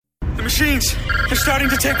The machines, they're starting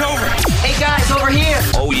to take over. Hey guys, over here.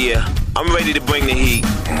 Oh yeah, I'm ready to bring the heat.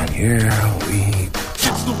 And here we...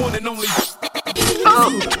 It's the one and only...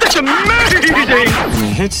 Oh, that's amazing! And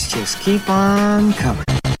the hits just keep on coming.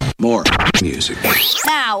 More music.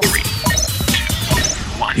 Now.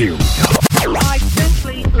 Here we go. I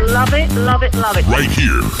simply love it, love it, love it. Right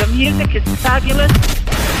here. The music is fabulous.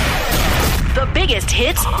 The biggest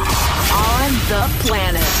hits on the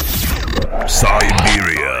planet.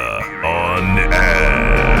 Siberia on air.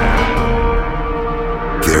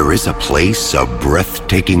 There is a place of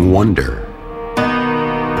breathtaking wonder,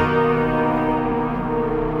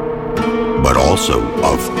 but also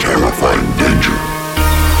of terrifying danger.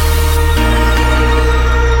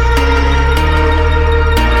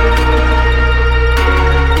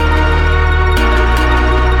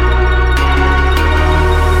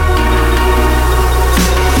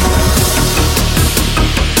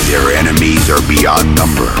 Their enemies are beyond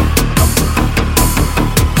number,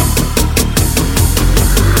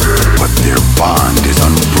 but their bond is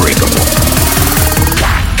unbreakable.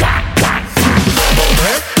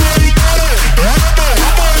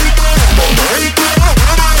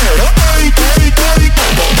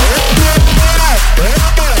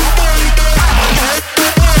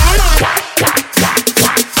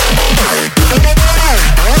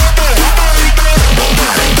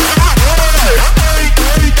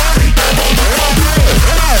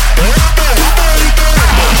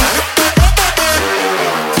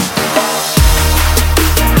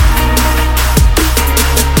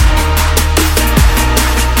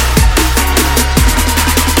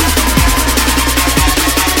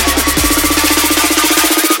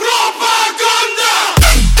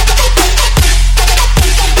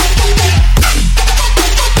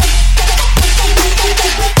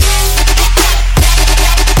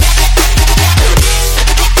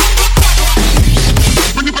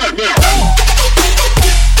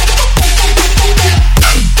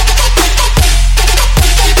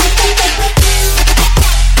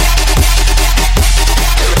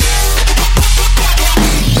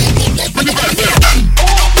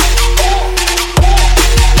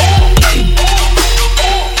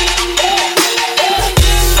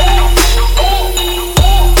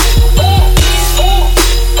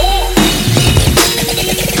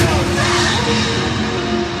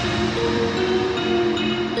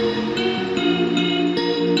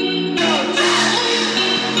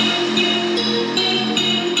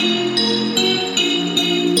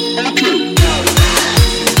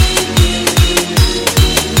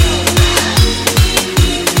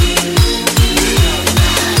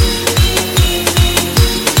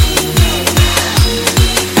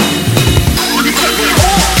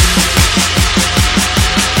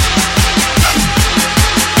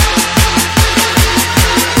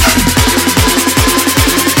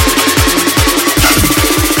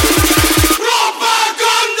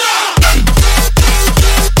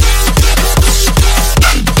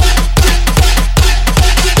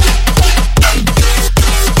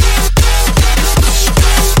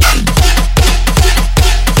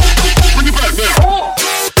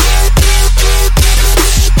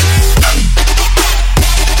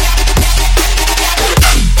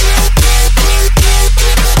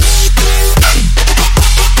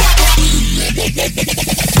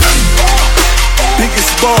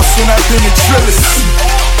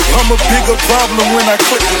 I'm a bigger problem when I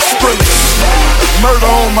click with Skrillex. Murder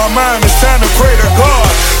on my mind, it's time to pray to God.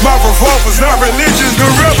 My revolver's not religious, the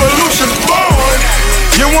revolution's born.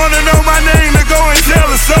 You wanna know my name, to go and tell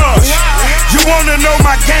us us. You wanna know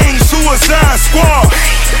my gang, Suicide Squad.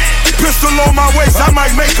 Pistol on my waist, I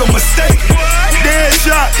might make a mistake. Dead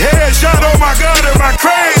shot, headshot, oh my God, am I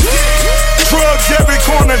crazy? Drugs every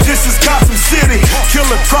corner, this is Gotham City.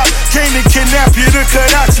 Killer Croc came to kidnap you to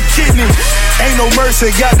cut out your kidney. Ain't no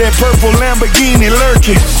mercy, got that purple Lamborghini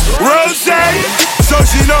lurking. Rose, so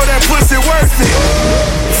she know that pussy worth it.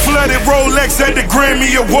 Flooded Rolex at the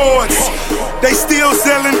Grammy Awards. They still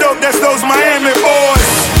selling dope, that's those Miami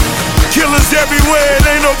boys. Killers everywhere, it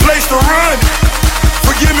ain't no place to run.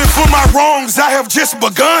 Forgive me for my wrongs, I have just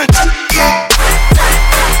begun.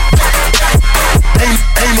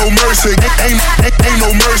 Ain't no mercy, ain't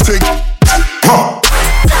no mercy.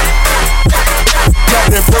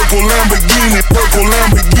 Got that purple Lamborghini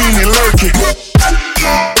lurking.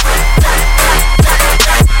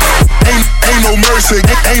 Ain't no mercy,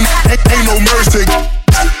 ain't no mercy.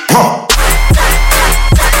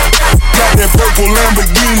 Got that purple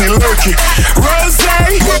Lamborghini lurking. Rose,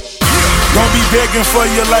 don't be begging for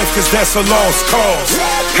your life, cause that's a lost cause.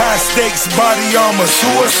 High stakes, body armor,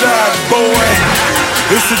 suicide, boy.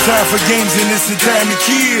 It's the time for games and it's the time to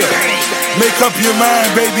kill. Make up your mind,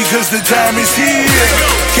 baby, cause the time is here.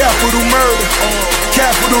 Capital murder,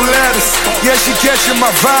 capital letters. Yeah, she catching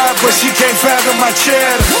my vibe, but she can't fathom my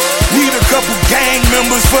cheddar. Need a couple gang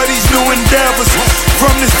members for these new endeavors.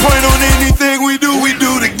 From this point on, anything we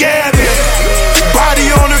do together. Body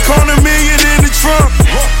on the corner, million in the trunk.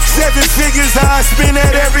 7 figures, how I spend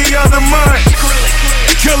that every other month.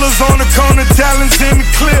 Killers on the corner, talents in the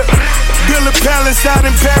clip. Build a palace out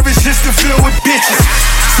in Paris just to fill with bitches.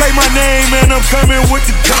 Say my name and I'm coming with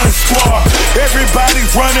the gun squad. Everybody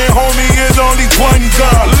running, homie, is only one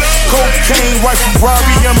gun. Cocaine, white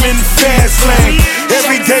Ferrari, I'm in the fast lane.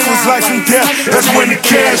 Every day was life and death, that's when the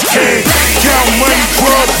cash came. Count money,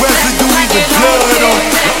 drug residue, even blood on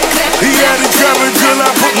it. He had a driver till I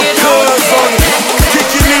put my cuz on it.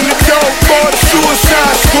 Kicking in the door, boy, the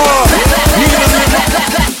Suicide Squad.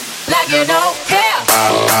 Like you don't care.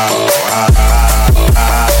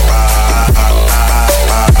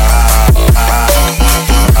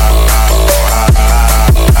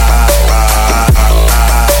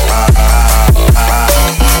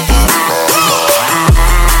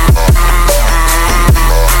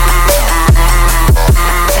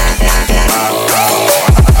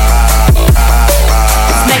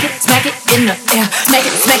 Smack it in the air. Smack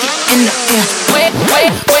it in the air.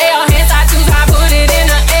 Way your hands I choose, I put it in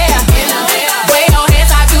the air. Way your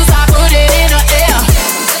hands I choose, I put it in the air.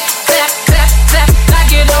 Clap, clap, clap,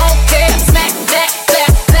 like you don't care. Smack that, clap,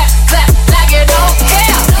 clap, clap, like you don't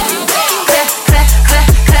care. Clap, clap, clap,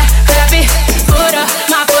 clap, clap it. Foot up,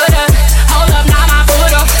 my foot up. Hold up, now my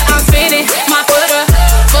foot up. I'm spinning, my foot up,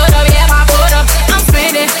 yeah, my foot up. I'm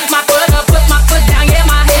spinning, my foot up, put my foot down, yeah,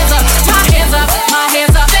 my hands up, my hands up, my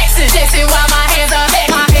hands up. Jason, while my hands up,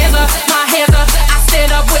 my hands up, my hands up. I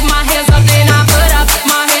stand up with my hands up, then I put up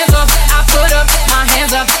my hands up. I put up my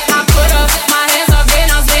hands up, I put up my hands up, then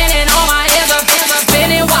I'm spinning on my hands up.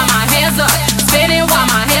 Spinning while my hands up, spinning while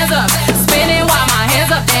my hands up, spinning while my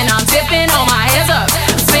hands up, then I'm tipping on my hands up.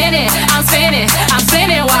 Spinning, I'm spinning, I'm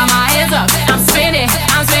spinning while my hands up. I'm spinning,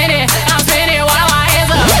 I'm spinning, I'm spinning while my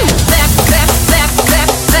hands up. Clap, clap, clap, clap,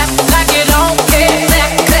 clap, like you don't care.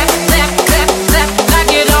 Clap, clap, clap, clap, clap,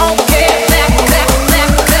 like you don't care. Clap, clap, clap,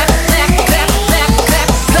 clap, clap, clap, clap, clap, clap,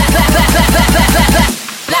 clap, clap, clap, clap, clap, clap,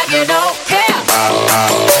 like you don't care.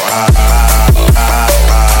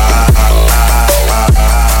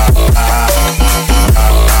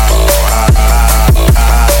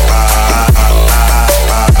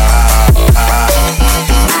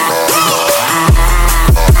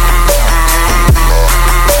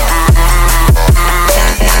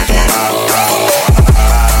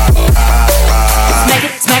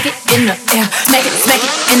 Smack it in the air. Smack it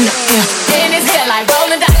in the air. Man is here like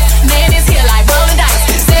rolling dice. Man is here like rolling dice.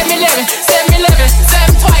 7-11, 7-11,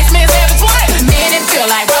 7 twice, man 7 twice. Man it feel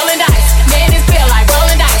like rolling dice. Man it feel like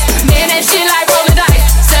rolling dice. Man that shit like rolling dice.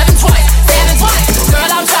 7 twice, 7 twice. Girl,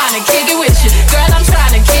 I'm trying to kick it with you. Girl, I'm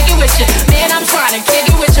trying to kick it with you. Man, I'm trying to kick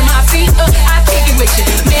it with you. My feet up, I kick it with you.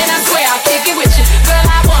 Man, I swear I kick it with you. Girl,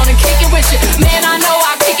 I wanna kick it with you. Man, I know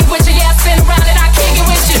I kick it with you. Yeah, spin around and I kick it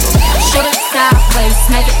with you. Shoulder sideways,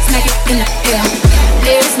 smack it in the air.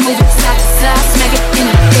 Legs moving side to side, smack it in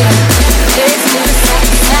the air. Legs moving side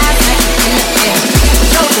to side, smack it in the air.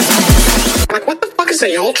 Shoulders moving. Like, what the fuck is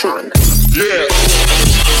a Ultron? Yeah.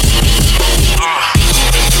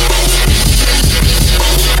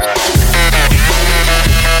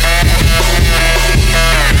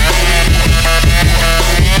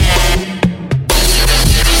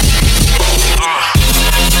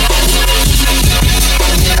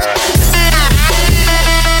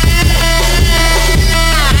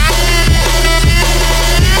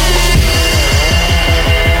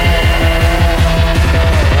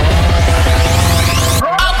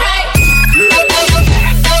 Okay.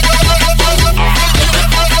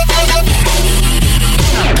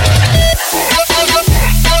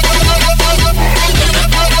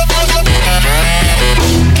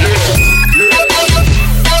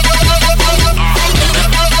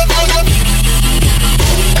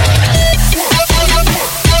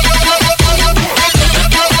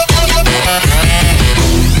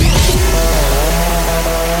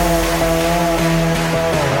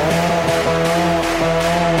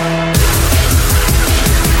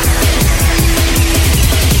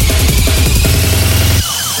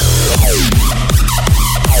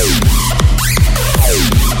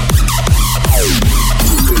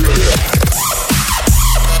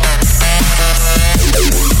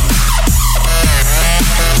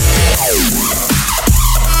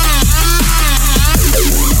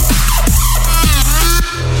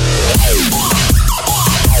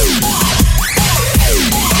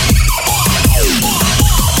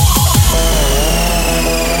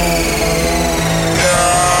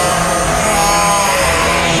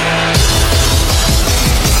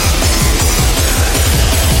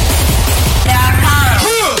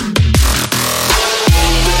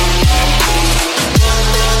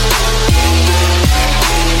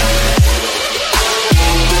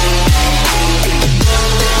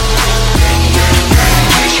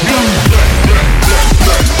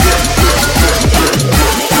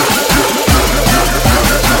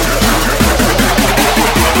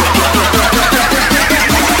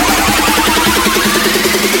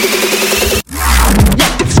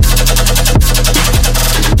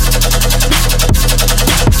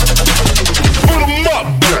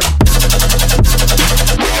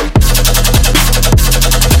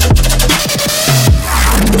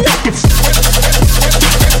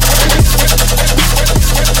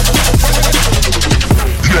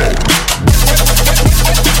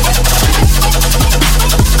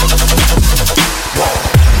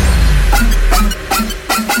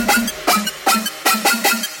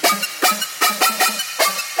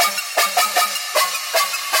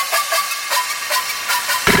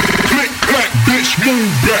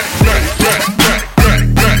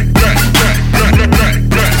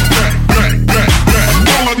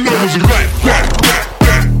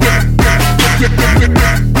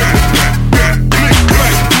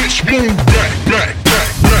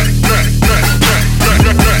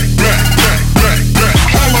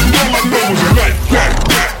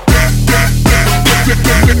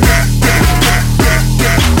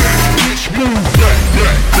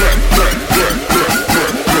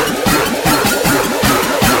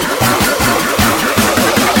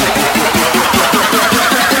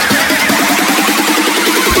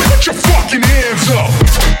 fucking hands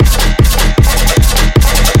up.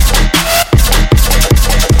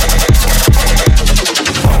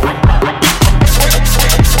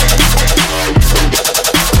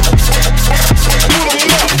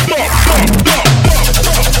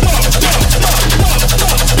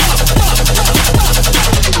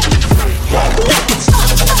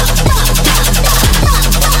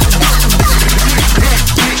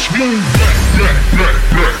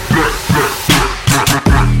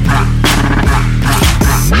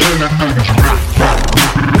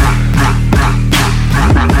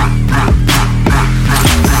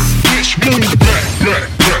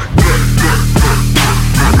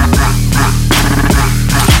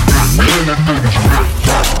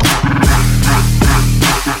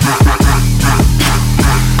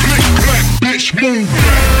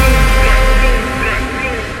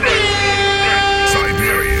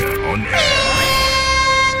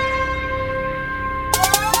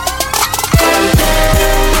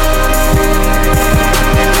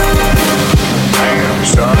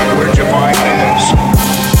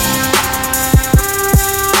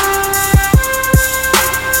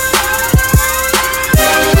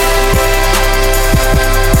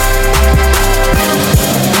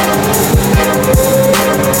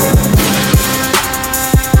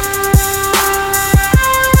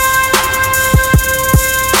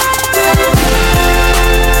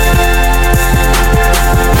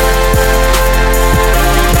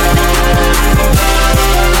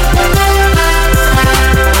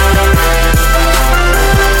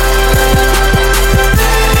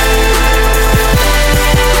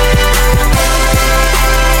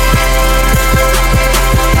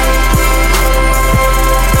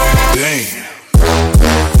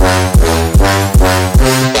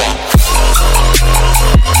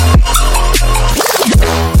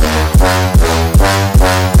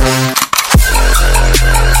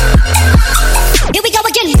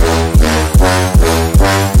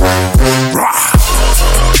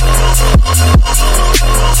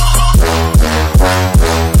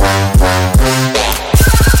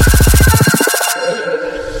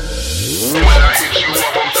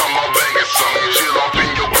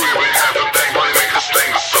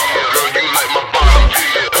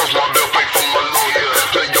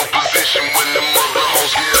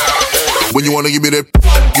 When you wanna give me that,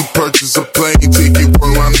 you purchase a plane ticket.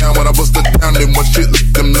 Run around now when I bust it down, then one shit like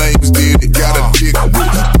them lames did. It got a dick with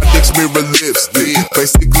my dick's mirror lipstick.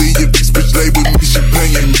 Basically, if this bitch lay with me, she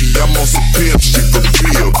paying me. I'm on some pimp shit for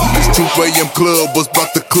real. This 2 a.m. club was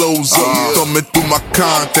about to close up. Thumbing through my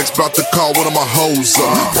contacts, about to call one of my hoes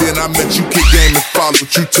up. Then I met you, kick game, and followed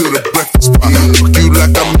you to the breakfast spot. Fuck you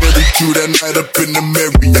like I married you that night up in the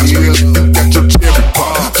Marriott. You got your cherry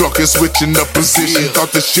pop. Talking switching up position,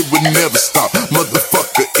 thought this shit would never stop.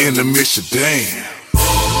 Motherfucker in the mission, damn.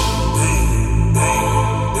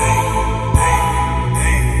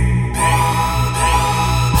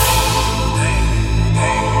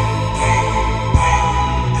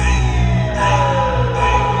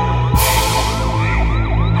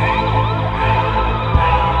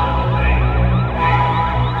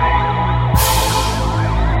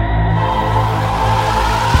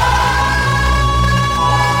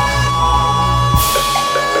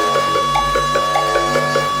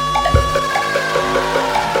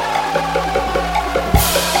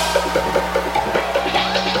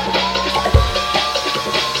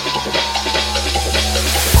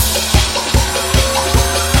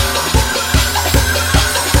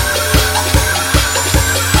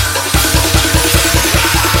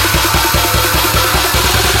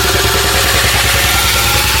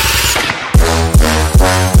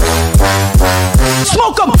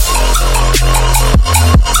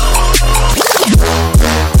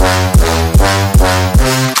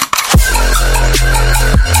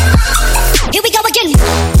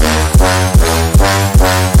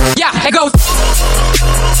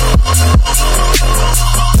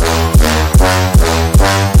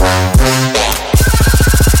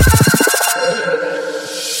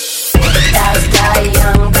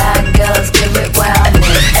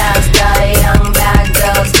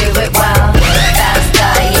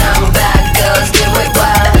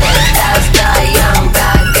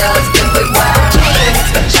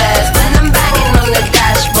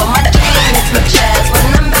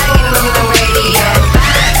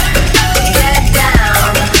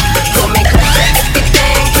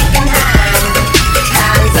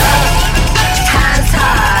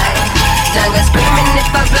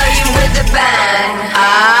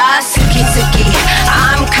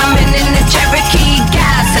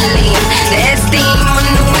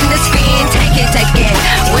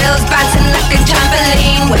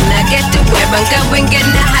 I'm going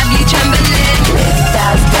to have you trembling.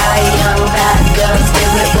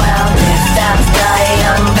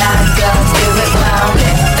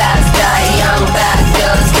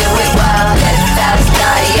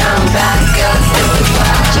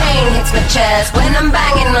 chest when I'm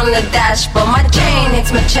banging on the dashboard. My chain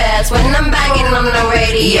hits my chest when I'm banging on the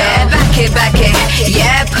radio. Yeah, back it,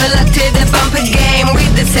 yeah, pull up to the bumper game,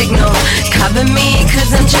 read the signal. Cover me,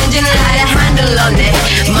 cause I'm changing light, a handle on it.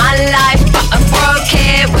 My life, but I broke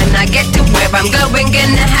it. When I get to where I'm going,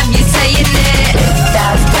 gonna have you saying it.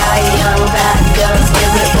 That's the young bad girls, do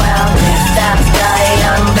it well. That's the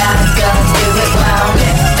young bad girls, do it well.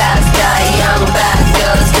 That's the young bad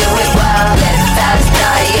girls, do it well. That's the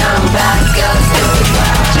young bad girls, do it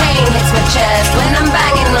well. Chain hits my chest when I'm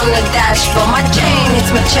banging on the dashboard. My chain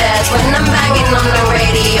hits my chest when I'm banging on the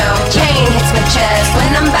radio. Chain hits my chest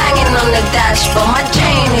when I'm banging on the dashboard. My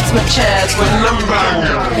chain hits my chest when I'm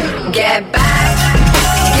banging. Get back,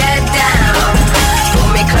 get down. Pull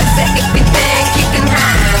me closer if you think you can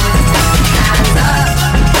hang. Hands up,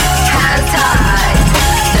 hands high.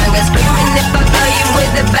 Don't go screaming if I blow you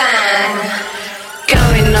with a bang.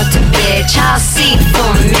 Going up to bitch, I'll see for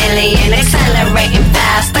a million. Accelerating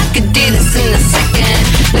fast, I could do this in a second.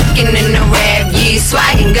 Looking in the rear view,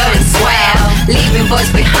 swagging, going swell. Leaving boys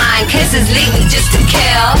behind, kisses leaving just to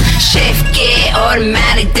kill. Shift gear,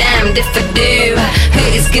 automatic, damned if I do. Who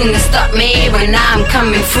is gonna stop me when I'm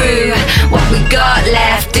coming through? What we got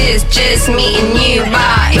left is just me and you.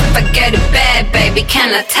 But if I go to bed, baby,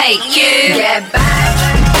 can I take you? Get back,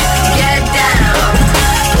 get down.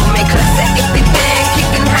 Pull me closer if you think you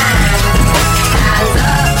can hang. Hands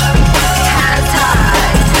up, hands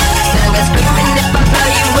high. Don't go screaming if I blow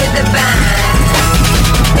you with a bang.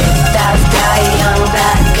 That's the young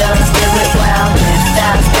bad girls, do it well.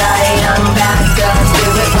 That's the young bad girls, do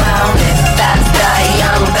it well. That's the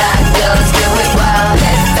young bad girls, do it well.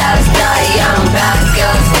 That's the young bad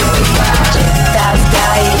girls, do it well. That's the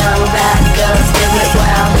young bad girls, do it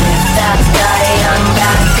well. That's the young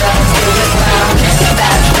bad girls, do it well.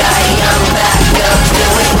 That's the young bad girls, do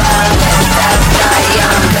it well. That's the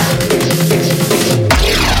young bad.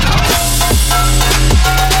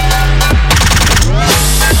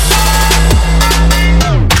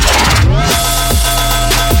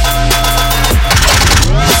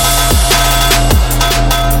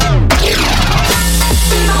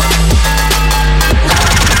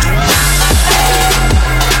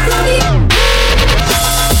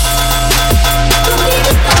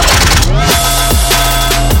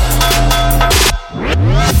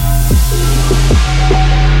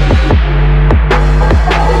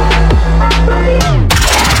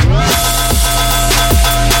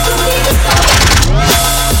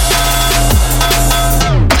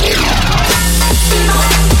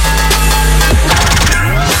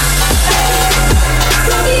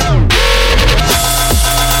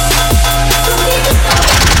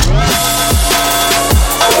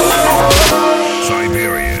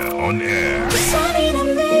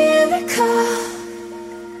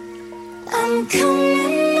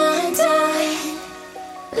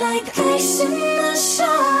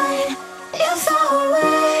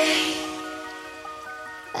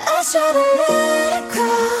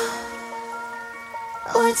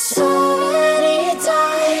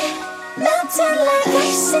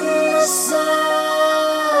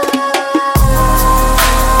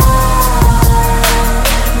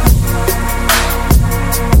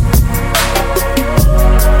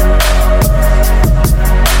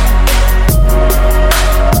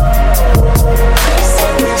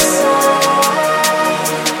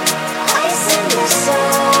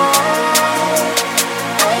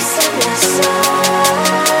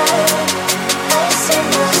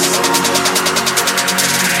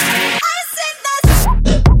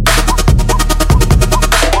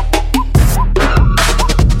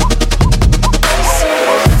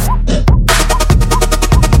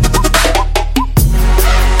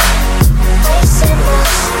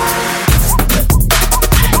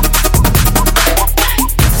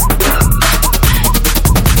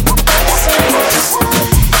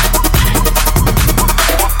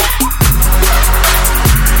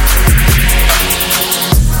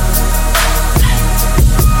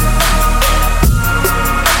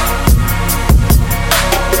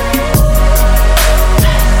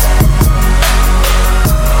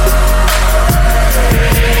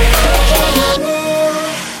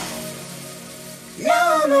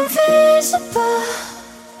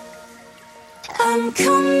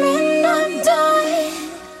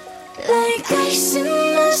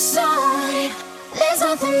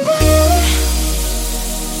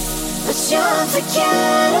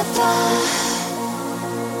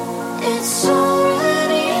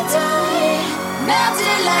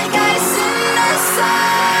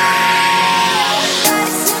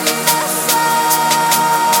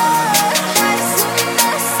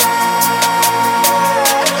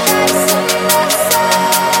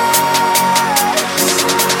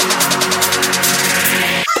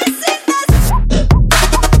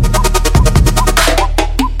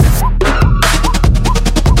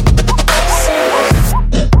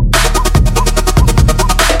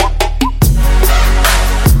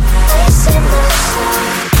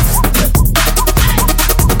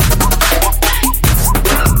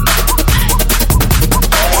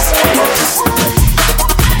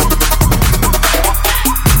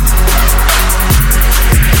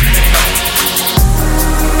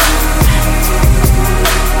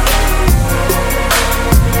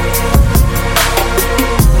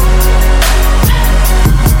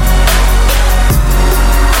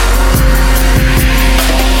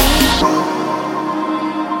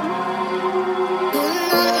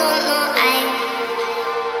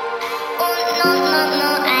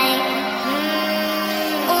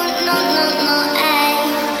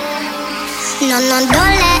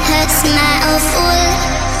 don't let her smile fool.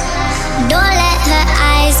 Don't let her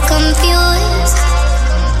eyes confuse.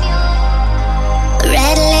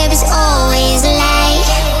 Red lips always lie,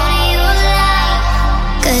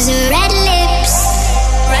 'cause red lips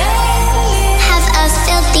have a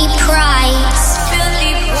filthy price.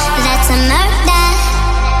 That's a murder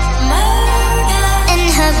in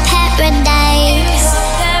her paradise.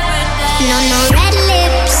 No, red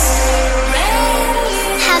lips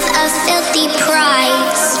have a filthy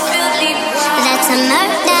price. That's a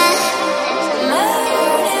murder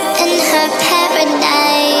in her paradise.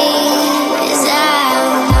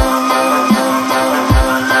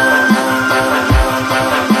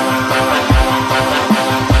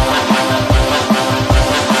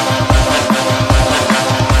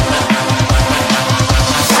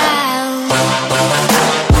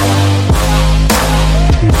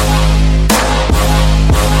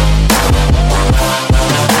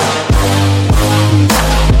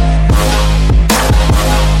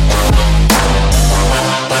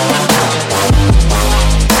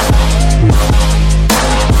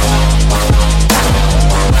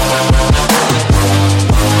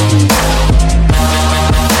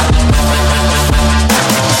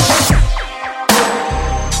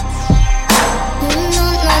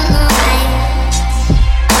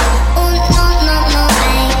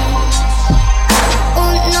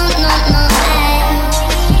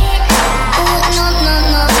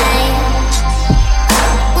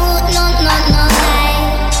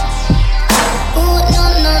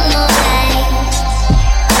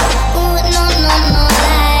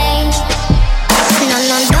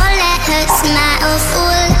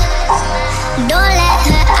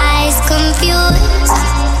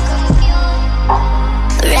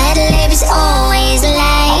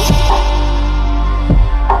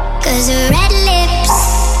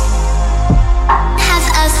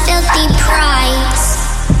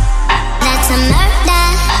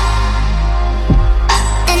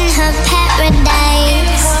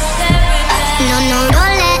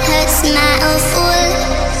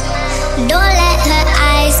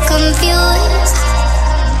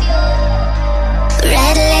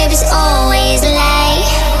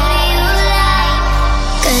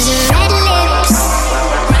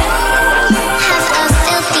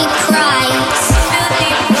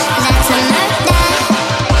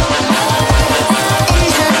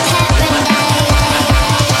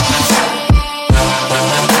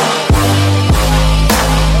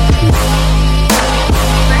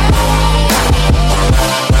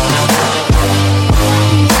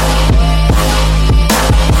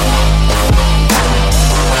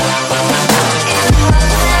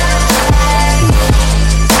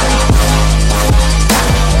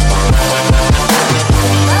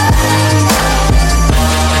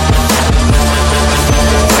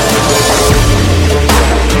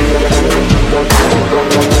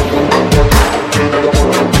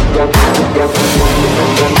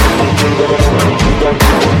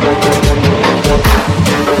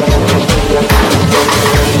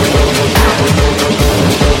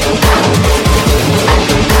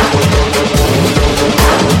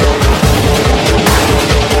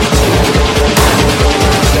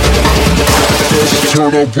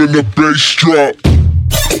 Turn up when the bass drop.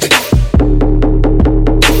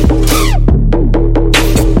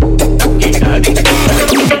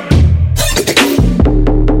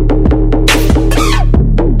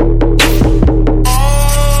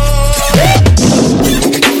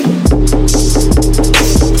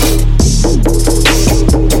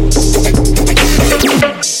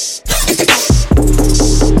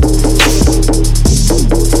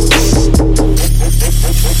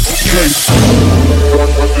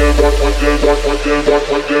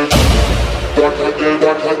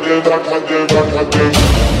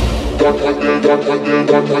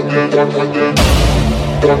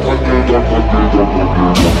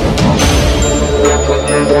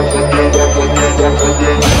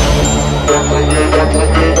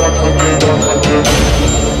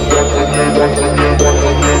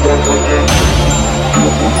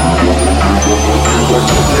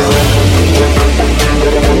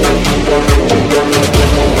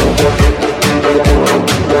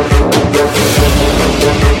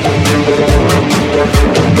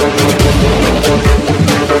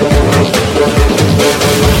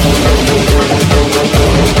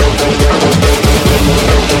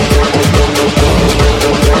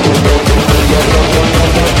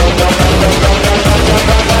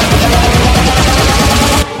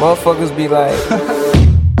 Motherfuckers be like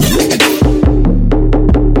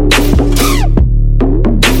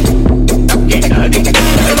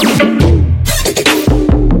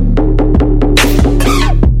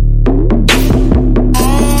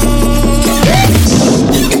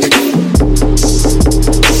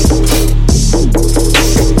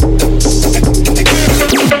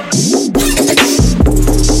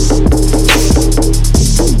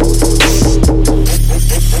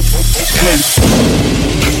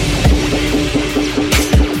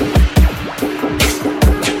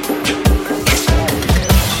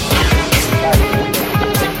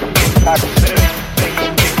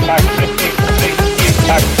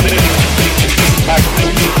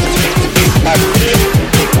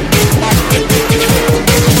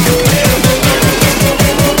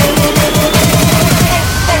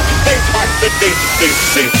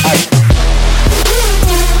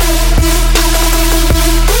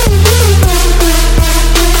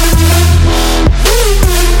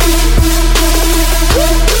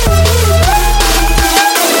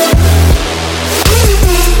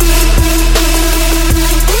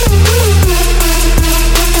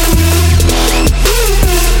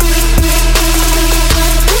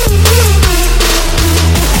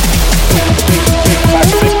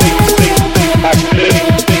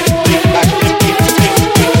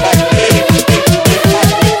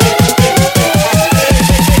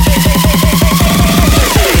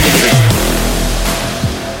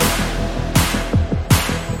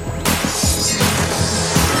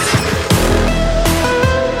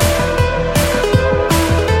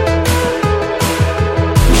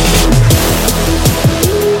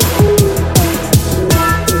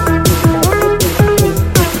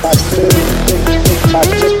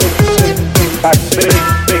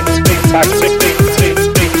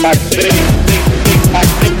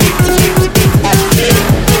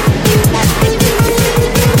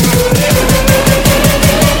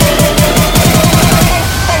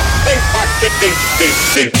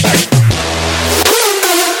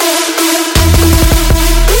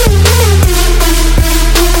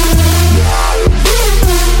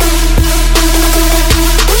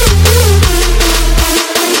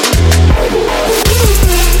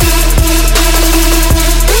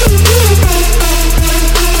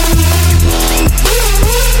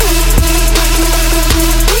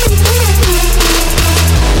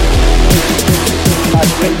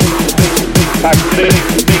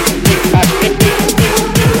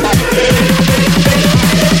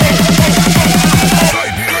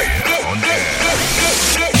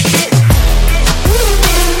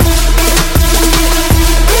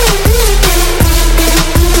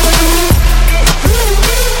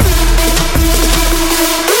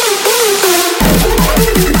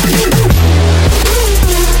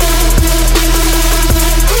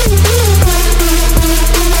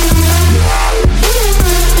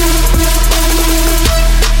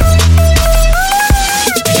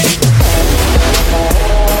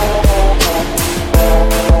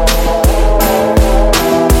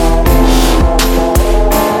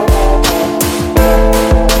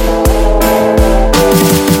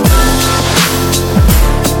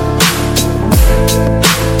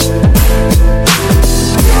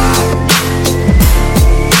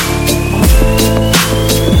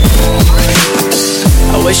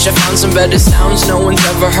wish I found some better sounds no one's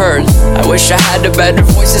ever heard. I wish I had a better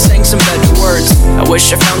voice that sang some better words. I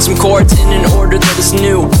wish I found some chords in an order that is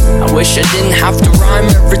new. I wish I didn't have to rhyme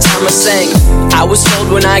every time I sang. I was told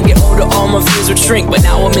when I get older all my fears would shrink, but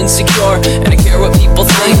now I'm insecure and I care what people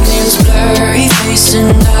think. My name's Blurryface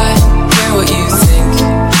and I care what you think.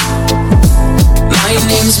 My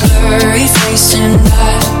name's Blurryface and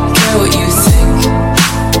I care what you think.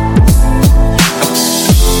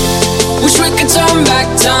 Wish we could turn back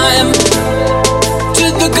time to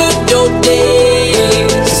the good old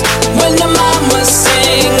days when the mama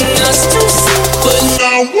sang us to sleep, but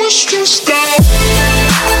now it's just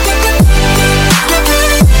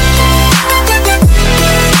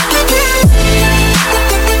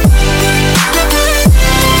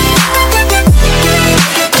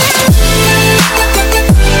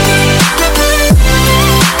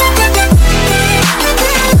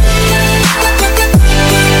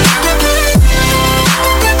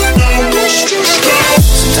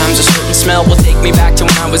smell will take me back to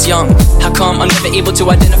when I was young. How come I'm never able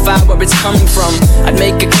to identify where it's coming from? I'd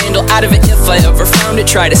make a candle out of it if I ever found it.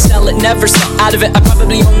 Try to sell it, never sell out of it. I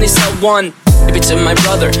probably only sell one. Maybe to my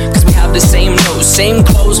brother, cause we have the same nose, same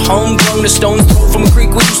clothes, homegrown, a stone's throw from a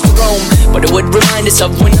creek we used to roam. But it would remind us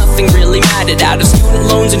of when nothing really mattered. Out of student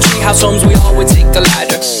loans and treehouse homes, we all would take the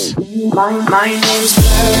ladder. My name's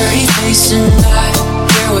Blurryface and I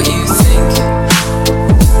care what you think.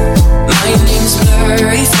 My name's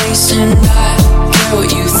Blurryface and I care what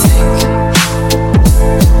you think.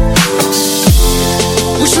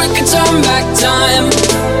 Wish we could turn back time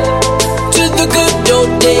to the good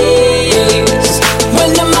old days when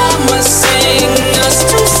the mama sang us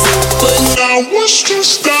to sleep, but now it's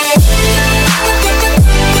just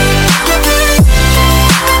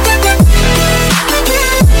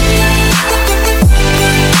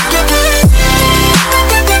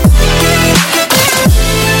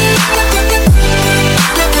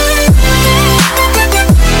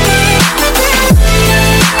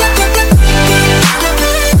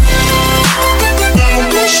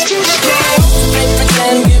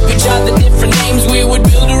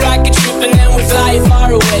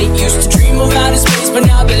far away. Used to dream of outer space, but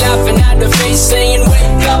now they're laughing at the face, saying,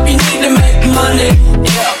 wake up, you need to make money.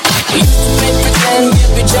 Yeah. We used to make pretend,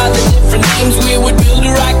 give each other different names. We would build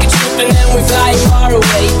a rocket ship and then we fly far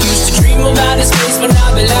away. Used to dream of outer space, but now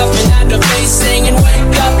they're laughing at the face, saying,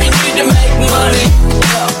 wake up, you need to make money.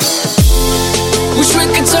 Yeah. Wish we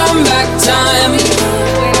could turn back time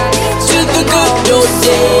to the good old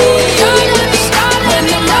days.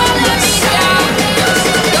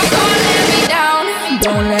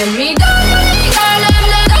 Don't let me down.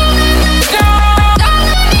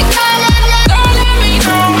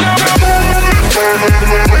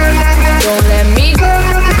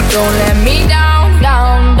 Don't let me down,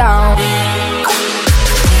 down, down.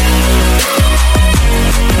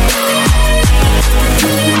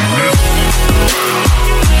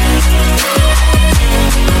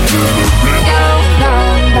 Down,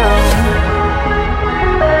 down, down.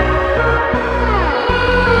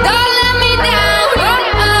 Don't let me down.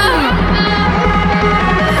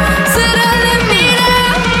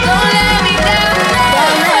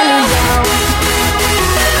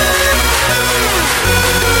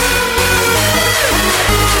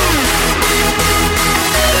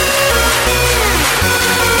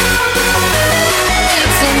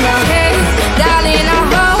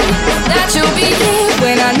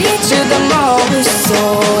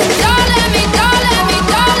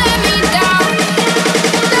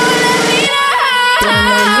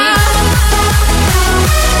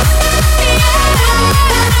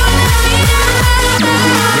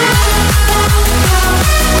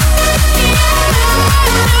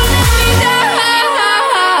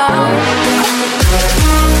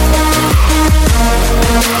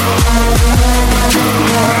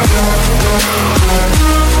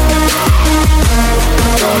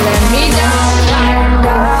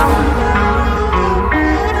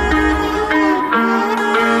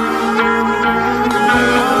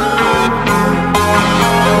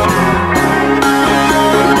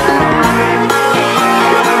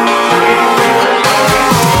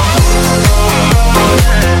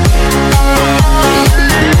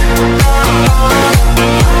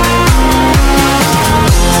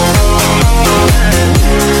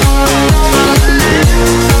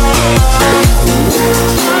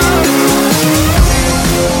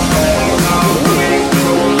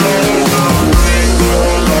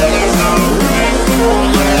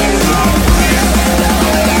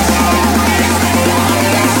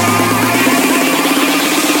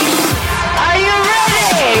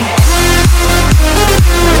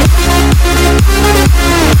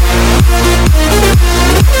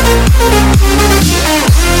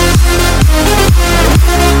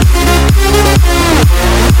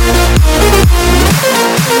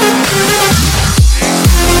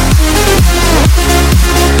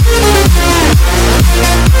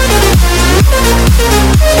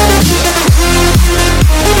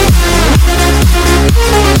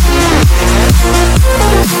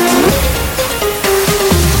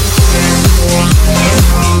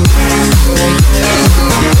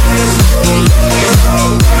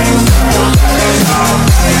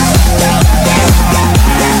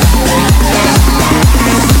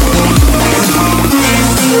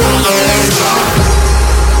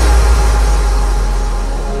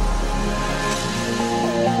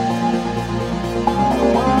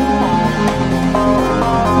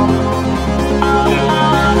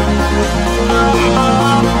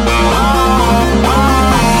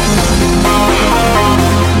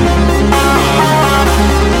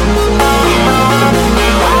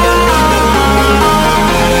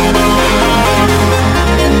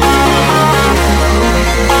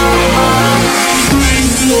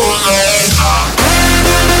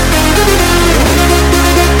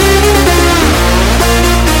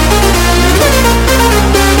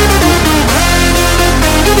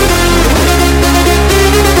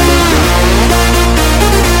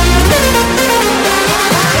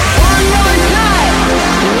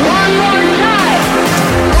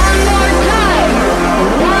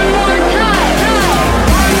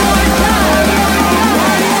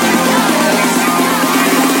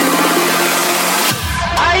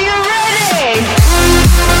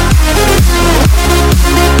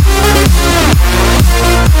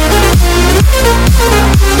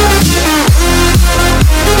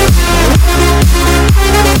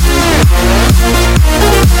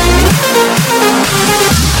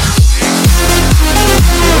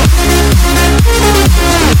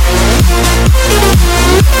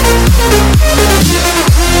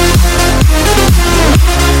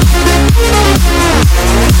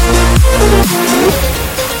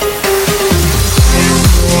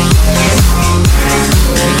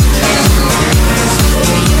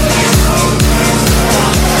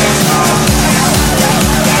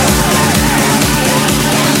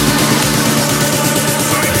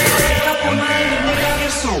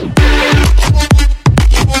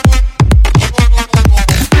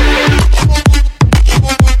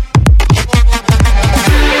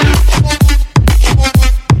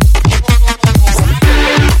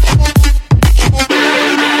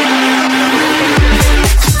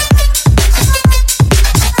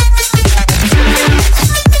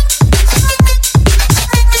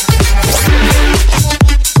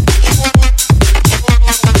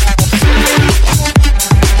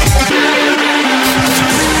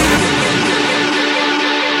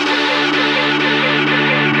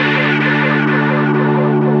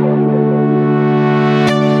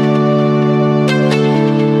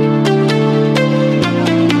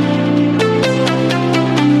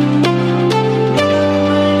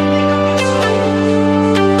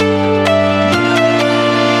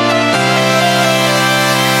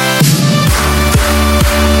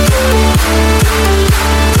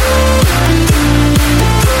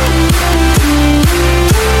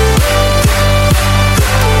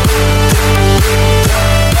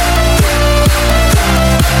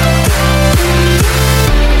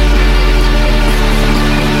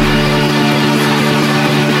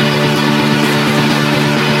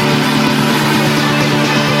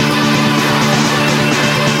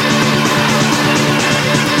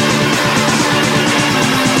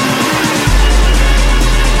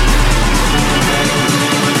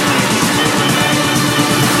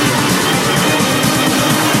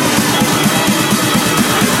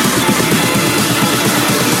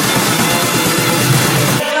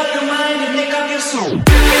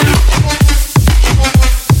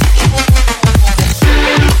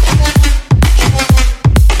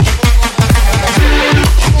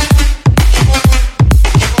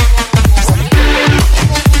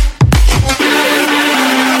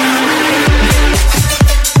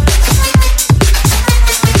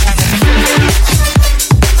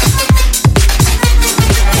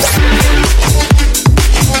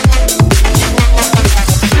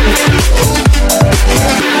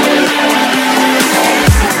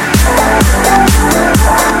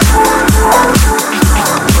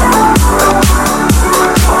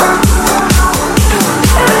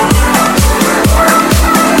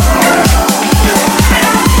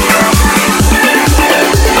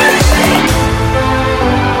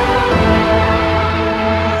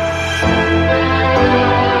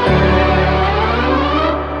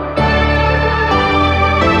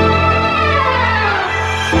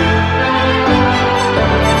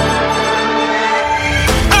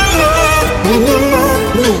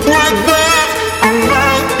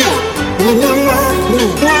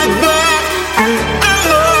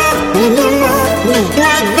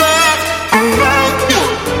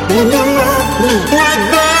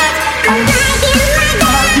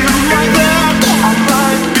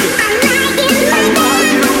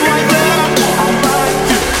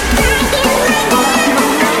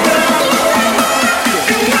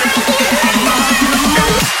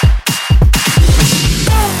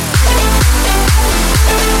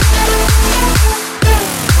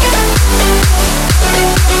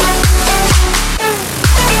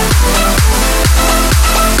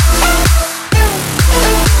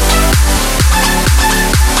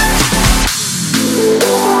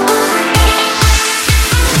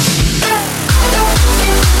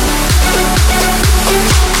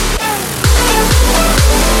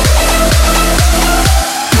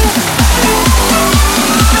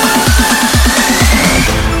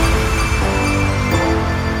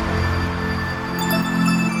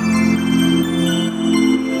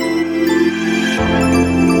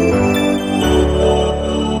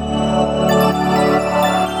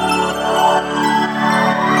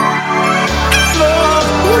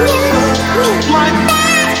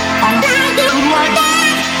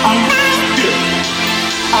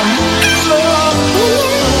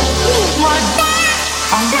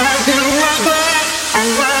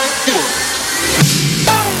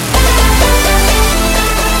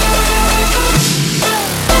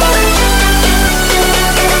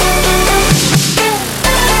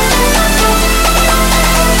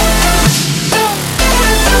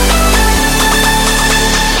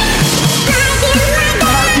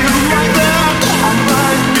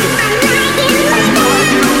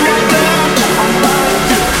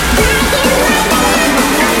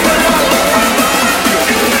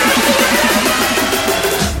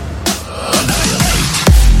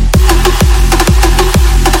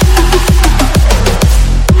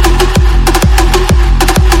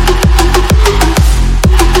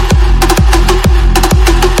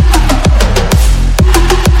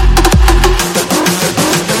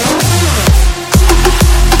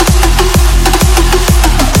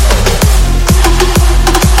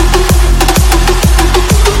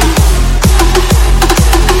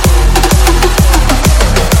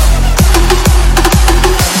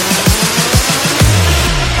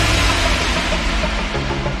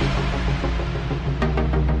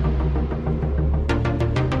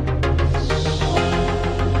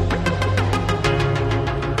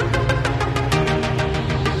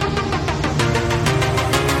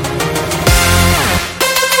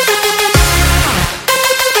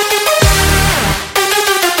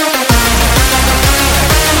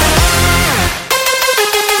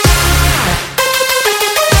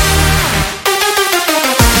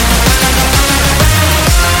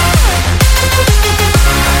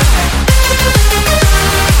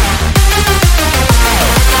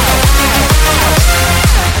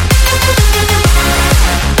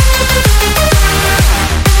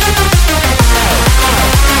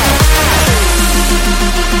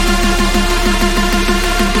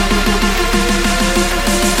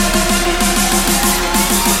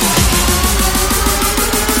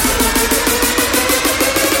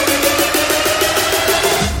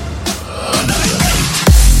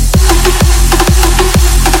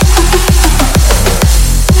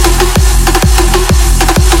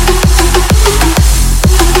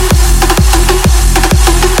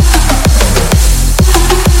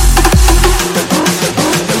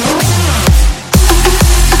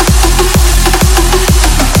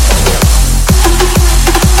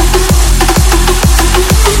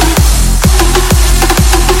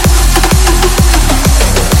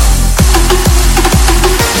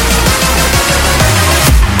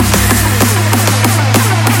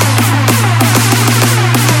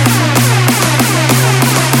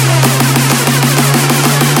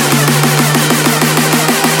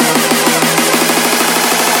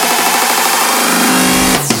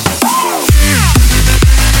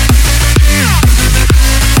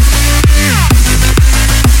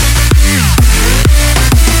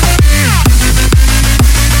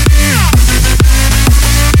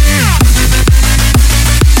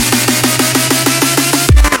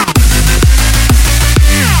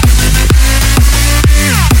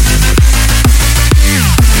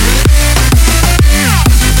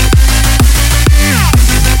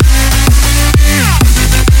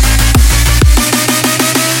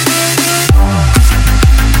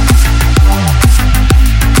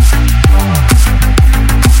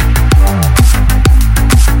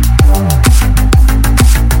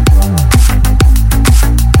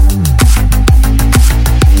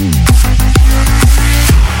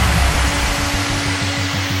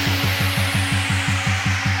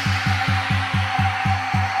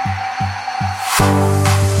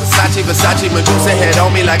 Versace, Medusa head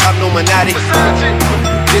on me like I'm Illuminati.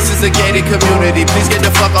 this is a gated community. Please get the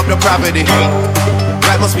fuck off the property.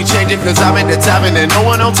 Rap must be changing cause I'm in the tavern and no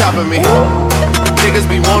one on top of me. Niggas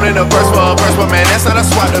be wanting a verse for a verse, but man, that's not a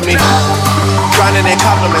swap to me. Grinding in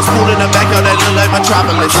compliments, pool in the backyard that look like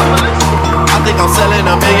Metropolis. I think I'm selling $1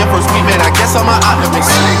 million for speed, man, I guess I'm an optimist.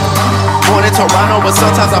 Born in Toronto, but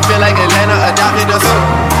sometimes I feel like Atlanta adopted us.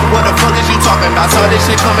 What the fuck is you talking about? Saw this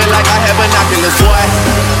shit coming like I have binoculars, boy.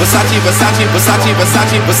 Versace, Versace, Versace,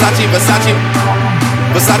 Versace, Versace, Versace.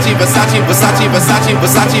 Versace, Versace, Versace, Versace,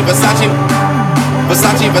 Versace, Versace.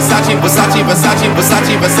 Versace, Versace, Versace, Versace,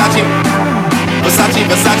 Versace, Versace. Versace,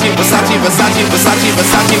 Versace, Versace, Versace, Versace,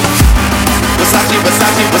 Versace. Versace,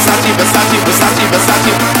 Versace, Versace, Versace, Versace, Versace. Versace,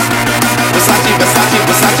 Versace,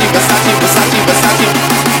 Versace, Versace, Versace, Versace.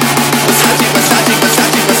 Versace, Versace,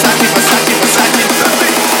 Versace, Versace, Versace, Versace.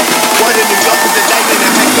 Born in New York is the night and the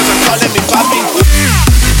hackers are calling me Poppy.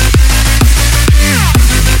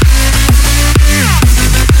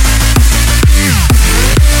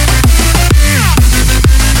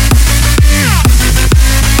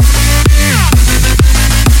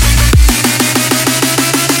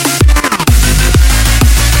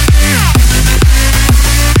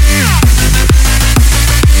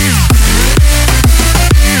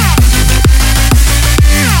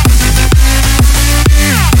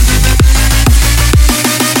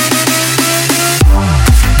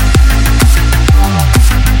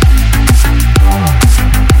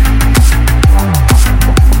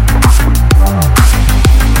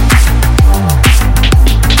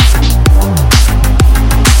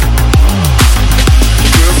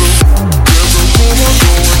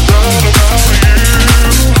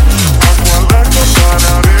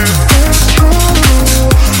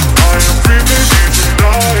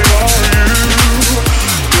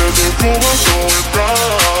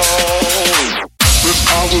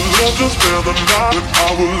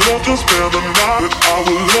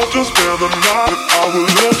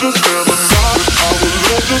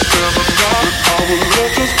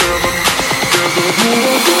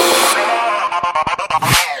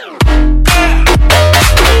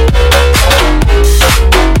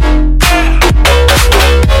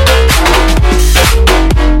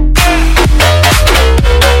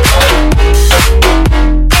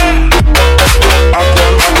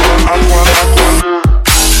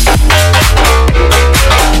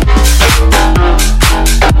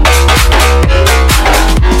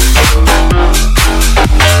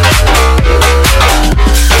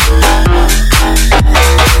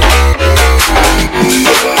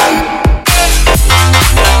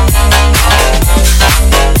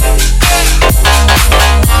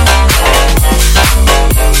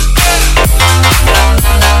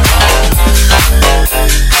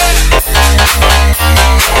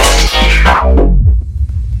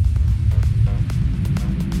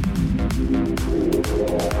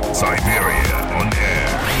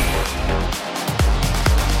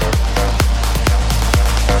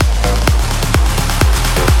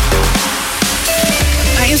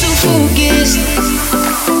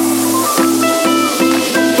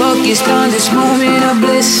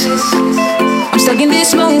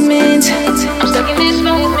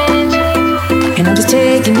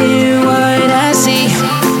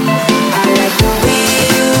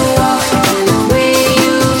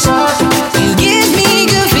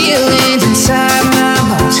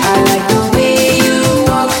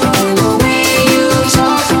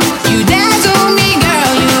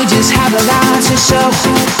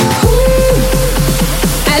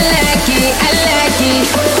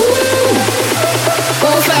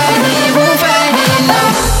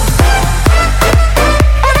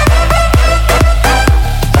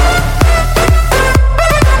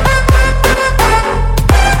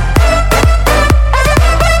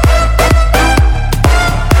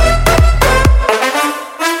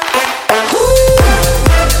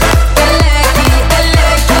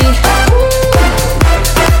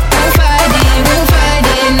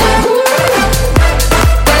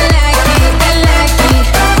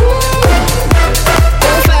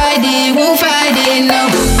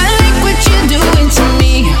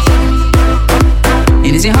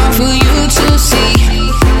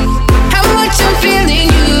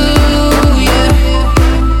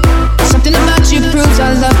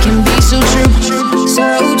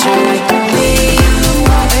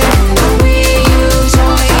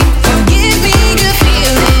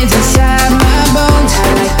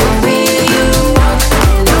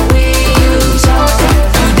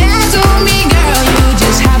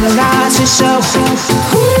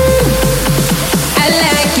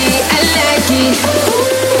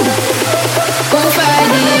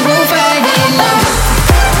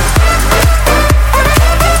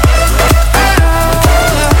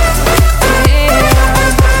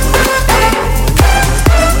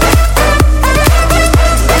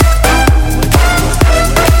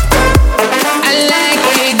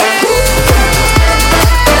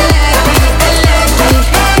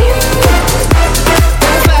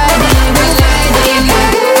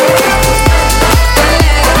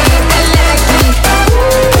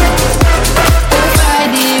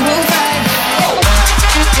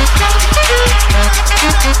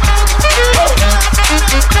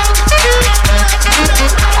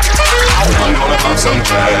 some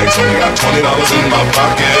tags. Only got $20 in my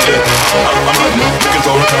pocket. I'm hunting, looking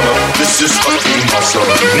for a come up. This is fucking awesome.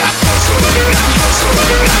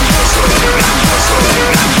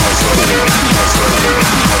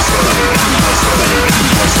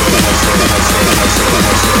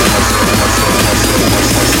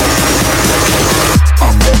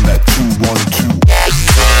 I'm on that 212.